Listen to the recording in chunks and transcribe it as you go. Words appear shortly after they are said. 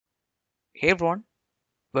Hey everyone,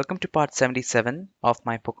 welcome to part 77 of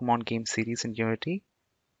my Pokemon game series in Unity.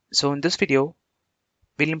 So in this video,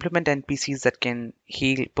 we'll implement NPCs that can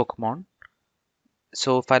heal Pokemon.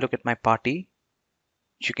 So if I look at my party,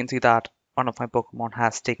 you can see that one of my Pokemon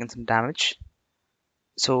has taken some damage.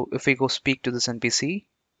 So if we go speak to this NPC,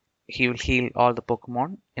 he will heal all the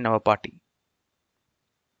Pokemon in our party.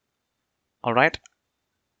 Alright,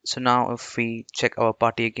 so now if we check our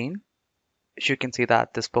party again, you can see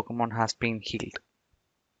that this Pokemon has been healed.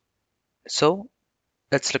 So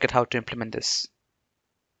let's look at how to implement this.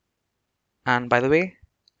 And by the way,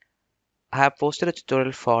 I have posted a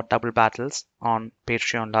tutorial for double battles on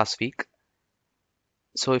Patreon last week.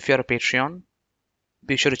 So if you're a Patreon,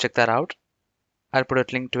 be sure to check that out. I'll put a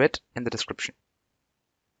link to it in the description.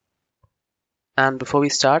 And before we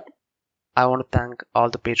start, I want to thank all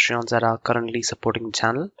the Patreons that are currently supporting the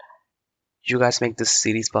channel. You guys make this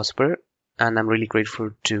series possible, and I'm really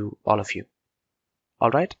grateful to all of you.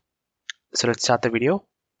 Alright, so let's start the video.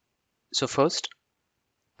 So first,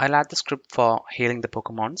 I'll add the script for healing the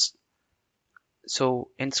Pokemons. So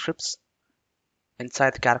in scripts,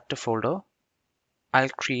 inside the character folder, I'll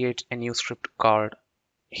create a new script called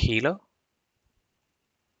healer.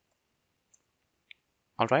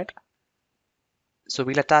 Alright, so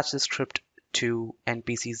we'll attach the script to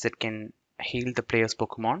NPCs that can heal the player's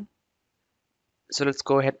Pokemon. So let's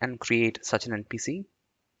go ahead and create such an NPC.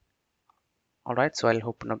 Alright, so I'll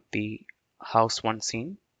open up the house 1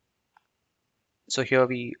 scene. So here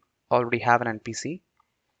we already have an NPC.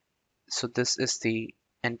 So this is the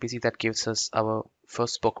NPC that gives us our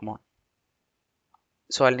first Pokemon.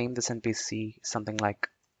 So I'll name this NPC something like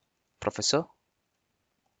Professor.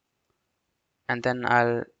 And then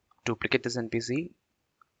I'll duplicate this NPC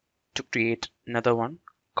to create another one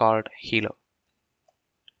called Healer.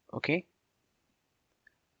 Okay.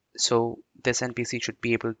 So this NPC should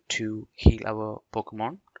be able to heal our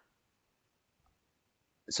Pokemon.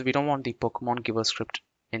 So we don't want the Pokemon giver script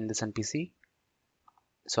in this NPC.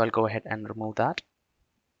 So I'll go ahead and remove that.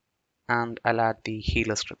 And I'll add the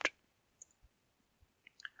healer script.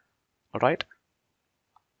 Alright.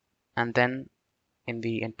 And then in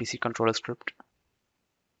the NPC controller script,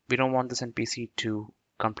 we don't want this NPC to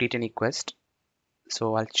complete any quest.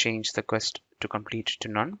 So I'll change the quest to complete to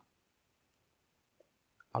none.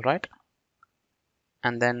 Alright.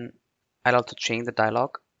 And then I'll also change the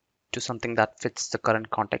dialogue to something that fits the current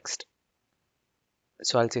context.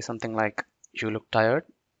 So I'll say something like, you look tired,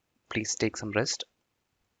 please take some rest.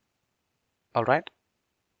 Alright.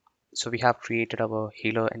 So we have created our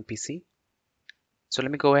healer NPC. So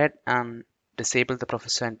let me go ahead and disable the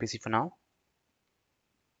Professor NPC for now.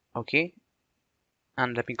 Okay.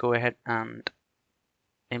 And let me go ahead and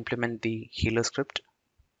implement the healer script.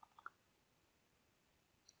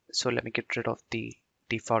 So let me get rid of the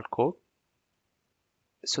default code.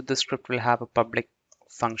 So this script will have a public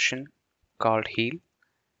function called heal.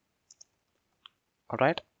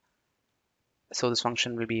 Alright. So this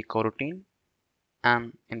function will be a coroutine,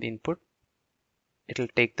 and in the input, it'll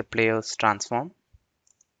take the player's transform,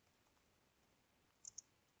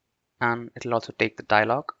 and it'll also take the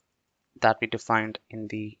dialogue that we defined in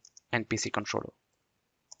the NPC controller.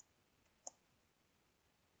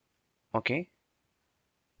 Okay.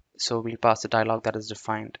 So we'll pass the dialogue that is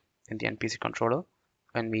defined in the NPC controller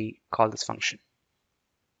when we call this function.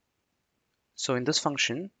 So in this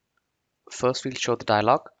function, first we'll show the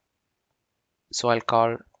dialogue. So I'll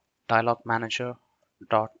call dialog manager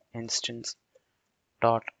dot instance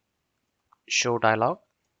dot show dialog,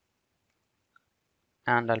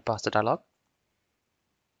 and I'll pass the dialog.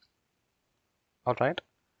 Alright.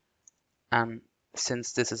 And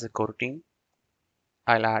since this is a coroutine,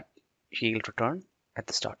 I'll add heal return at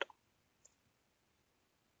the start.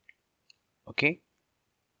 Okay.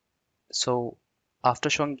 So after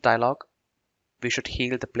showing the dialog, we should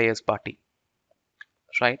heal the player's party,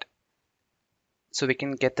 right? So we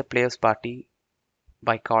can get the player's party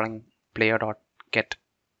by calling player.get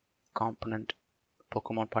component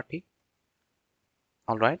Pokemon party.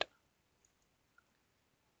 Alright.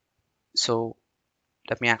 So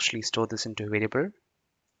let me actually store this into a variable.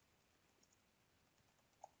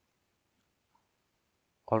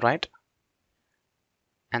 Alright.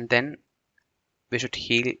 And then we should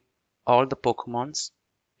heal all the Pokemons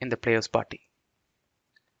in the player's party.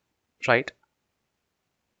 Right?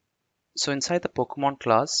 So inside the Pokemon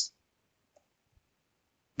class,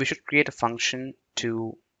 we should create a function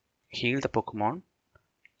to heal the Pokemon.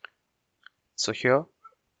 So here,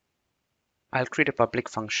 I'll create a public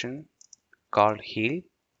function called heal.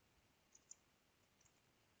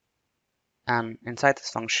 And inside this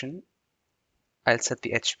function, I'll set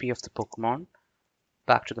the HP of the Pokemon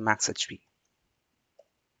back to the max HP.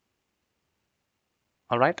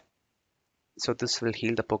 Alright, so this will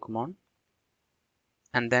heal the Pokemon,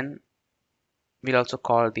 and then we'll also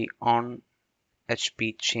call the on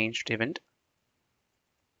HP changed event.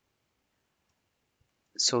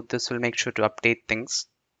 So this will make sure to update things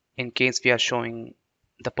in case we are showing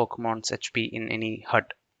the Pokemon's HP in any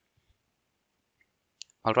HUD.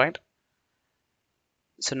 Alright,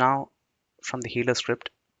 so now from the healer script,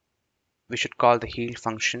 we should call the heal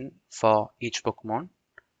function for each Pokemon.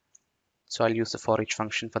 So I'll use the for each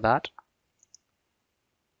function for that.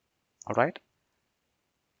 Alright,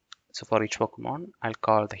 so for each Pokemon, I'll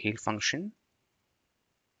call the heal function.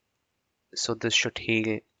 So this should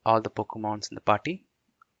heal all the Pokemons in the party.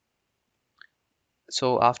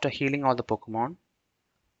 So after healing all the Pokemon,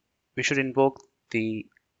 we should invoke the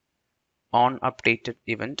on updated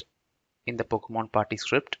event in the Pokemon party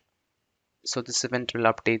script. So this event will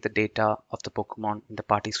update the data of the Pokemon in the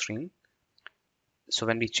party screen. So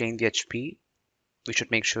when we change the HP, we should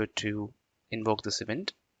make sure to invoke this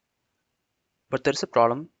event. But there is a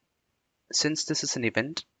problem. Since this is an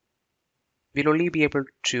event, we'll only be able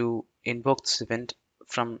to invoke this event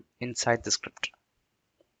from inside the script.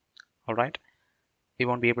 Alright, we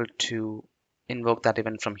won't be able to invoke that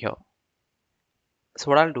event from here. So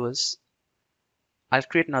what I'll do is I'll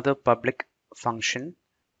create another public function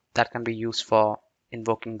that can be used for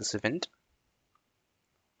invoking this event.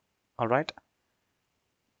 Alright,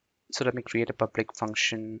 so let me create a public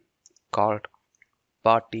function called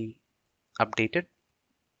party updated.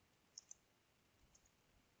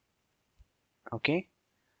 Okay,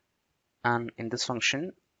 and in this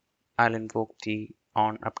function I'll invoke the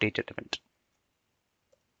on updated event.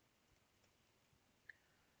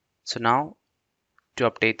 So now to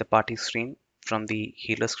update the party screen from the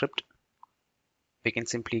healer script, we can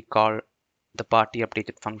simply call the party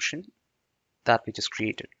updated function that we just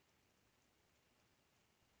created.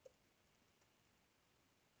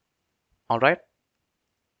 Alright,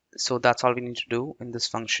 so that's all we need to do in this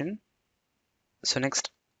function. So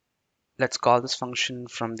next, let's call this function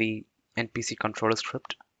from the NPC controller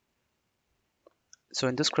script. So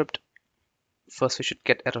in this script, first we should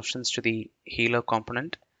get a reference to the healer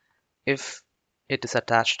component if it is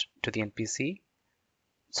attached to the NPC.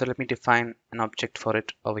 So let me define an object for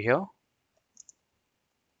it over here.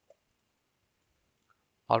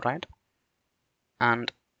 Alright, and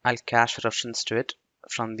I'll cache a reference to it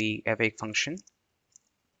from the awake function.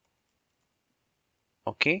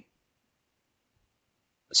 Okay,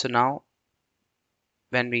 so now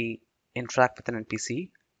when we interact with an NPC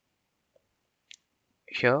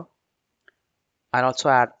here, I'll also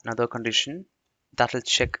add another condition that will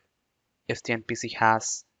check if the NPC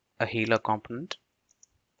has a healer component.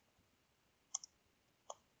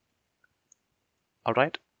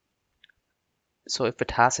 Alright, so if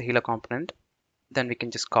it has a healer component, then we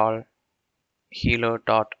can just call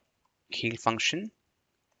healer.heal function.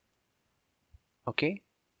 Okay,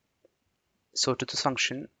 so to this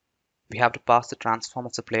function, we have to pass the transform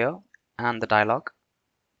of the player and the dialog.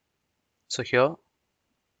 So here,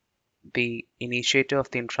 the initiator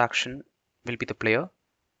of the interaction will be the player.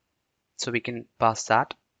 So we can pass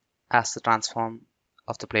that as the transform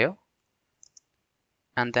of the player.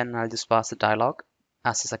 And then I'll just pass the dialog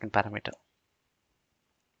as the second parameter.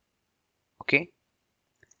 Okay,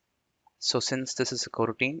 so since this is a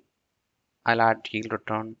coroutine, I'll add yield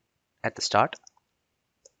return at the start.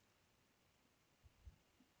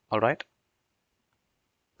 Alright,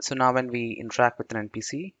 so now when we interact with an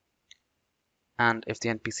NPC, and if the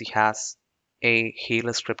NPC has a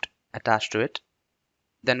healer script attached to it,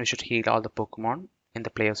 then we should heal all the Pokemon in the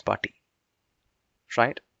player's party.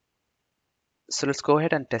 Right? So let's go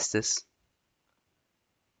ahead and test this.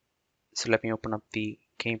 So let me open up the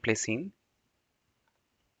gameplay scene.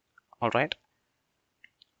 Alright,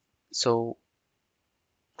 so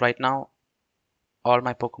right now all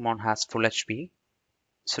my Pokemon has full HP.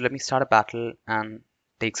 So let me start a battle and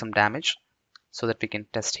take some damage so that we can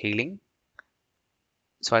test healing.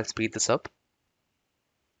 So I'll speed this up.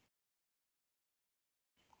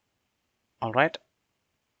 Alright,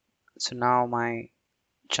 so now my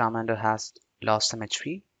Charmander has lost some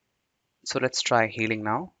HP. So let's try healing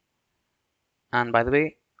now. And by the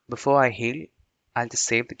way, before I heal, I'll just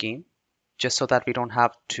save the game just so that we don't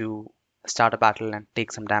have to start a battle and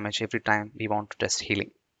take some damage every time we want to test healing.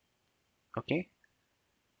 Okay,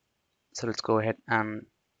 so let's go ahead and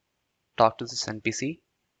talk to this NPC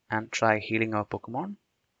and try healing our Pokemon.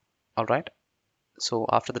 Alright, so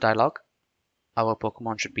after the dialogue, our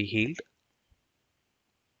Pokemon should be healed.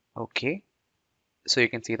 Okay, so you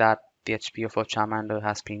can see that the HP of our Charmander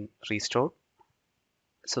has been restored.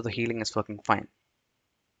 So the healing is working fine.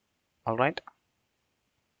 Alright,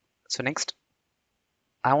 so next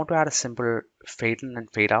I want to add a simple fade in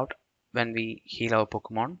and fade out when we heal our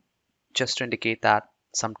Pokemon, just to indicate that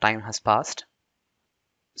some time has passed.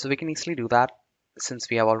 So we can easily do that since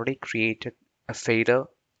we have already created a fader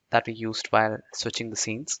that we used while switching the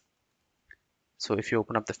scenes. So if you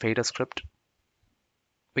open up the fader script,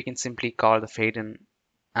 we can simply call the fade in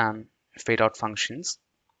and fade out functions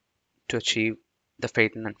to achieve the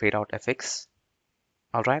fade in and fade out effects.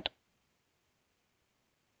 Alright,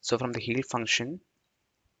 so from the heal function,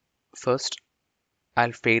 first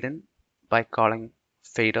I'll fade in by calling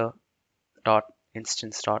fader dot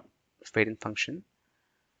instance dot fade in function.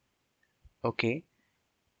 Okay,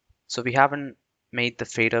 so we haven't made the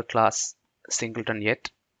fader class singleton yet,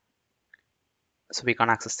 so we can't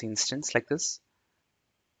access the instance like this.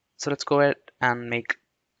 So let's go ahead and make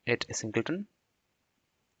it a singleton.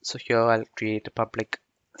 So here I'll create a public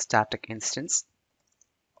static instance.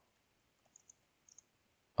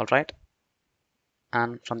 Alright,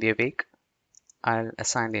 and from the awake I'll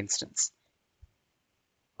assign the instance.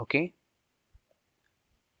 Okay,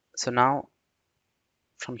 so now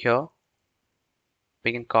from here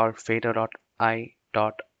we can call fader.i.fade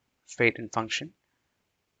in function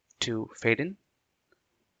to fade in,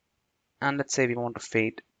 and let's say we want to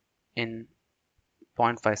fade in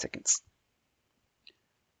 0.5 seconds.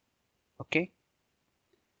 Okay,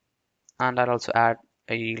 and I'll also add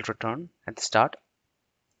a yield return at the start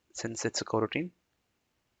since it's a coroutine.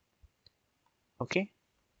 Okay,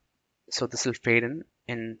 so this will fade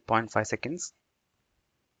in 0.5 seconds,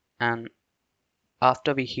 and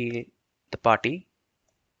after we heal the party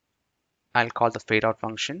I'll call the fade out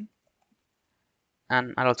function,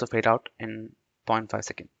 and I'll also fade out in 0.5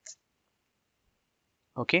 seconds.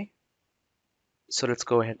 Okay, so let's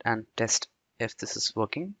go ahead and test if this is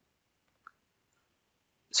working.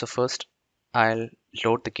 So first I'll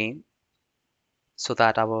load the game so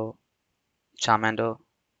that our Charmander.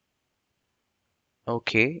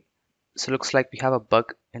 Okay, so looks like we have a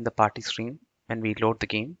bug in the party screen when we load the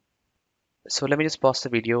game. So let me just pause the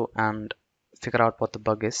video and figure out what the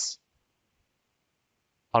bug is.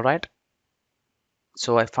 Alright,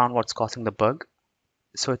 so I found what's causing the bug.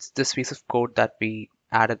 So it's this piece of code that we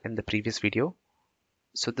added in the previous video.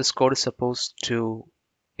 So this code is supposed to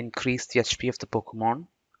increase the HP of the Pokemon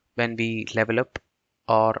when we level up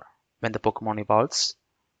or when the Pokemon evolves.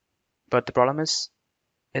 But the problem is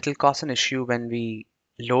it'll cause an issue when we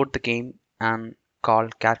load the game and call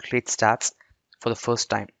calculate stats for the first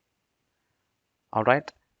time.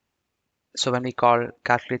 Alright, so when we call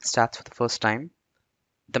calculate stats for the first time,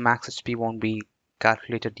 the max HP won't be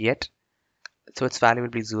calculated yet, so its value will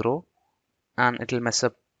be 0 and it'll mess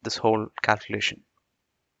up this whole calculation,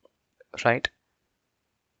 right?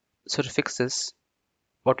 So to fix this,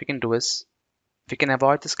 what we can do is we can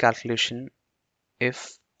avoid this calculation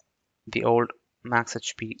if the old max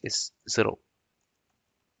HP is 0.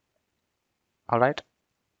 Alright,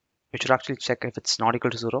 we should actually check if it's not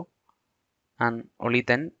equal to 0, and only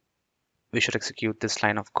then we should execute this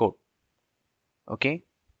line of code. Okay,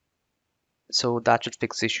 so that should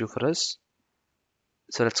fix the issue for us.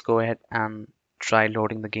 So let's go ahead and try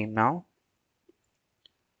loading the game now.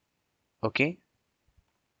 Okay,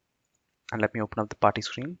 and let me open up the party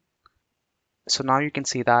screen. So now you can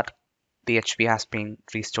see that the HP has been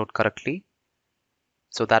restored correctly,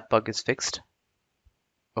 so that bug is fixed.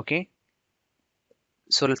 Okay,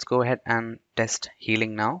 so let's go ahead and test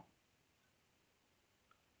healing now.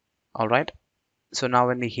 Alright, so now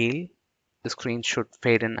when we heal, the screen should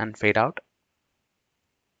fade in and fade out.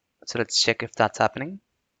 So let's check if that's happening.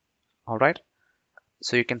 Alright,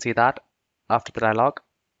 so you can see that after the dialogue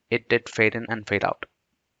it did fade in and fade out,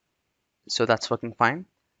 so that's working fine.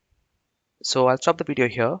 So I'll stop the video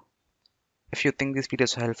here. If you think these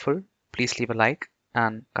videos are helpful, please leave a like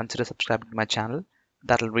and consider subscribing to my channel.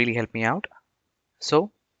 That'll really help me out.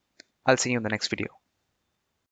 So I'll see you in the next video.